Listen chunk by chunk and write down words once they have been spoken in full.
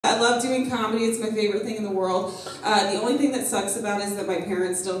love doing comedy. It's my favorite thing in the world. The only thing that sucks about it is that my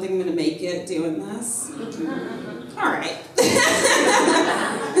parents don't think I'm going to make it doing this. All right.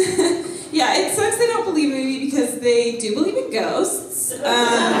 Yeah, it sucks they don't believe in me because they do believe in ghosts.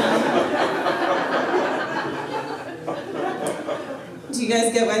 Do you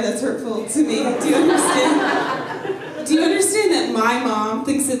guys get why that's hurtful to me? Do you understand? Do you understand that my mom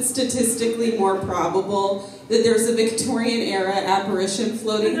thinks it's statistically more probable that there's a Victorian era apparition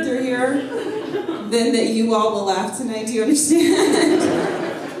floating through here than that you all will laugh tonight? Do you understand?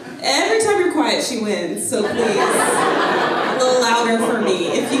 Every time you're quiet, she wins, so please, a little louder for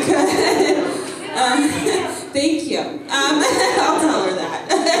me, if you could. Thank you. I'll tell her that.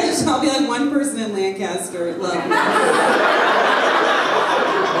 I'll be like, one person in Lancaster love me.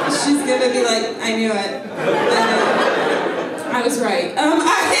 She's gonna be like, I knew it. I was right.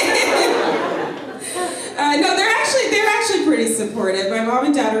 No, they're actually pretty supportive. My mom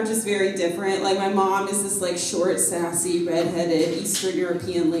and dad are just very different. Like, my mom is this like short, sassy, redheaded Eastern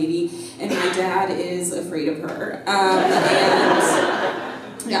European lady, and my dad is afraid of her. And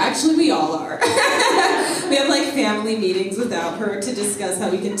yeah, actually, we all are. We have like family meetings without her to discuss how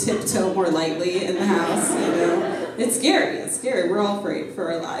we can tiptoe more lightly in the house. You know, it's scary. It's scary. We're all afraid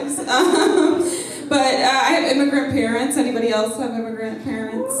for our lives. But I have immigrant parents. Anybody else have immigrant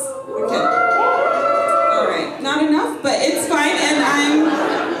parents? Okay. All right, not enough, but it's fine, and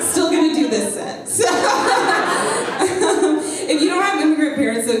I'm still gonna do this set. So, if you don't have immigrant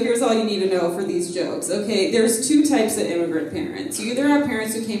parents, so here's all you need to know for these jokes, okay? There's two types of immigrant parents. You either have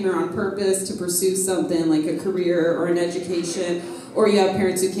parents who came here on purpose to pursue something like a career or an education, or you have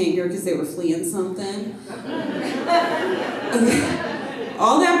parents who came here because they were fleeing something.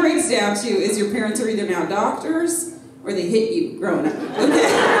 All that breaks down to is your parents are either now doctors or they hit you growing up, okay?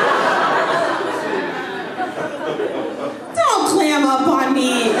 Don't clam up on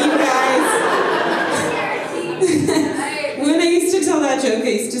me, you guys. When I used to tell that joke, I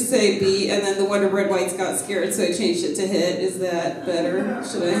used to say beat, and then the Wonder Bread Whites got scared, so I changed it to hit. Is that better?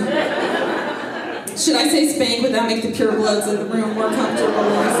 Should I say spank? Would that make the purebloods in the room more comfortable?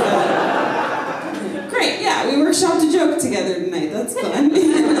 Great, yeah, we workshopped a joke together tonight. That's fun.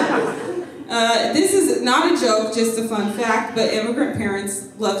 This is not a joke, just a fun fact, but immigrant parents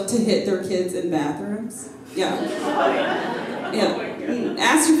love to hit their kids in bathrooms. Yeah. Yeah.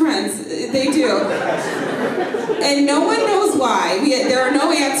 Ask your friends. They do. And no one knows why. There are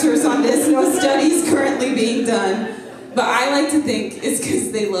no answers on this, no studies currently being done. But I like to think it's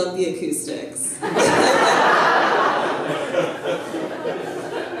because they love the acoustics.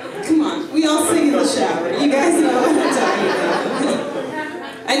 Come on, we all sing in the shower. You guys know what I'm talking about.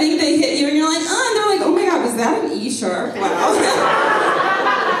 I think they hit you and you're like, oh, and they're like, oh my God, was that an E sharp? Wow.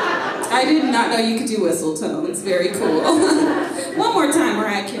 I did not know you could do whistle tones. Very cool. One more time,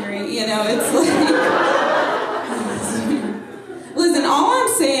 Mariah Carey. You know, it's like... Listen, all I'm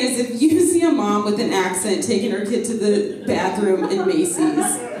saying is if you see a mom with an accent taking her kid to the bathroom in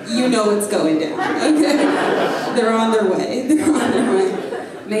Macy's, you know it's going down, okay? They're on their way. They're on their way.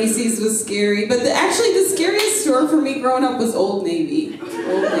 Macy's was scary, but actually the scariest store for me growing up was Old Navy.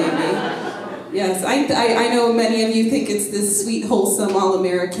 Old Navy. Yes, I know many of you think it's this sweet, wholesome,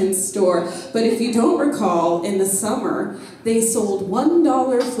 all-American store, but if you don't recall, in the summer, they sold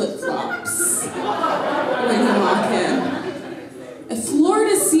 $1 flip-flops when you walk in.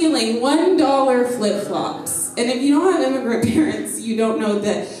 Floor-to-ceiling, $1 flip-flops. And if you don't have immigrant parents, you don't know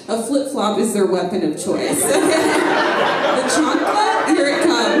that a flip-flop is their weapon of choice, okay? The chancla, here it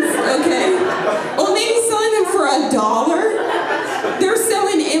comes, okay? Old Navy's selling them for $1. They're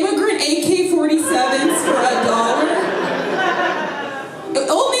selling immigrant AK-47s for $1.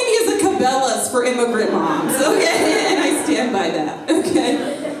 Old Navy is a Cabela's for immigrant moms, okay? And I stand by that, okay?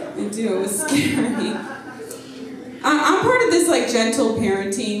 I do, it was scary. I'm part of this like gentle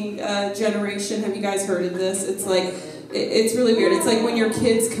parenting generation. Have you guys heard of this? It's like, it's really weird. It's like when your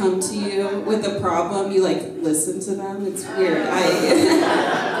kids come to you with a problem, you like listen to them. It's weird.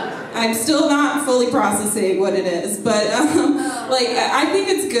 I'm still not fully processing what it is, but like I think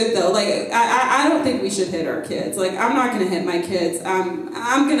it's good though. Like I don't think we should hit our kids. Like I'm not gonna hit my kids. I'm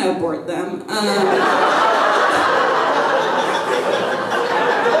gonna abort them.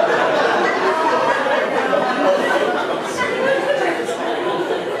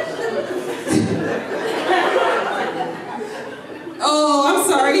 Oh, I'm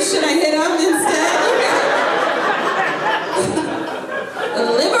sorry. Should I hit them instead?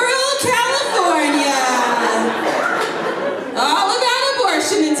 Liberal California. All about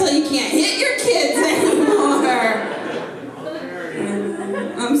abortion until you can't hit your kids anymore.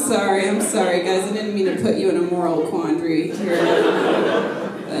 I'm sorry, guys. I didn't mean to put you in a moral quandary here.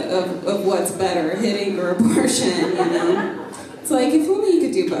 of what's better, hitting or abortion, you know? It's like, if only you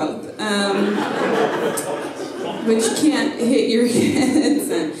could do both. But you can't hit your kids,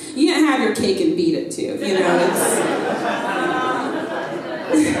 and you can't have your cake and beat it too, you know?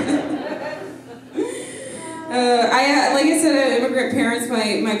 Like I said, I have immigrant parents.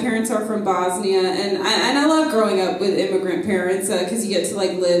 My parents are from Bosnia, and I love growing up with immigrant parents because you get to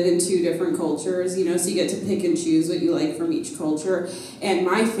like live in two different cultures, you know, so you get to pick and choose what you like from each culture. And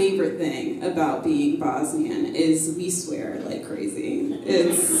my favorite thing about being Bosnian is we swear like crazy.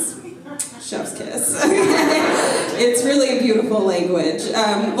 It's chef's kiss. It's really a beautiful language.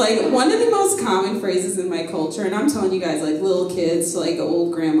 Like one of the most common phrases in my culture, and I'm telling you guys, like little kids to like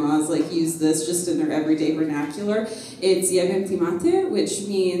old grandmas like use this just in their everyday vernacular. It's jebem ti mater, which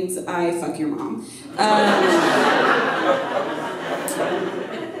means I fuck your mom.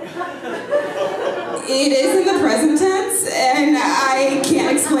 It is in the present tense, and I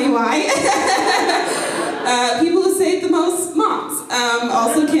can't explain why. People who say it the most, moms.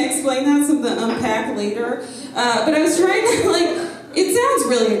 Also can't explain that, so I'm going to unpack later. But I was trying to, like, it sounds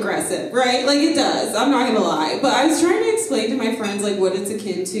really aggressive, right? Like, it does, I'm not going to lie. But I was trying to explain to my friends, like, what it's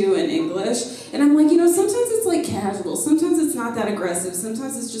akin to in English. And I'm like, you know, sometimes it's, like, casual. Sometimes it's not that aggressive.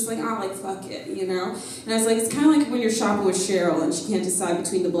 Sometimes it's just like, oh, like, fuck it, you know? And I was like, it's kind of like when you're shopping with Cheryl and she can't decide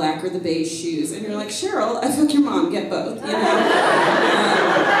between the black or the beige shoes. And you're like, Cheryl, I fuck your mom, get both, you know?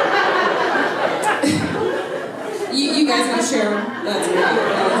 You guys know Cheryl? That's great.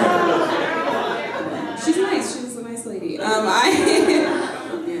 She's nice. She's a nice lady. I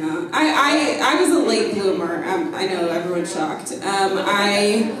was a late bloomer. I know everyone's shocked.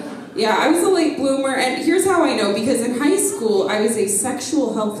 I was a late bloomer, and here's how I know, because in high school I was a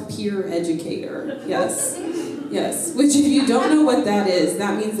sexual health peer educator. Yes. Yes. Which, if you don't know what that is,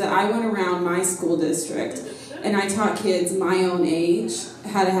 that means that I went around my school district and I taught kids my own age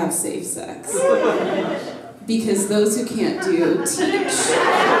how to have safe sex. Because those who can't do, teach.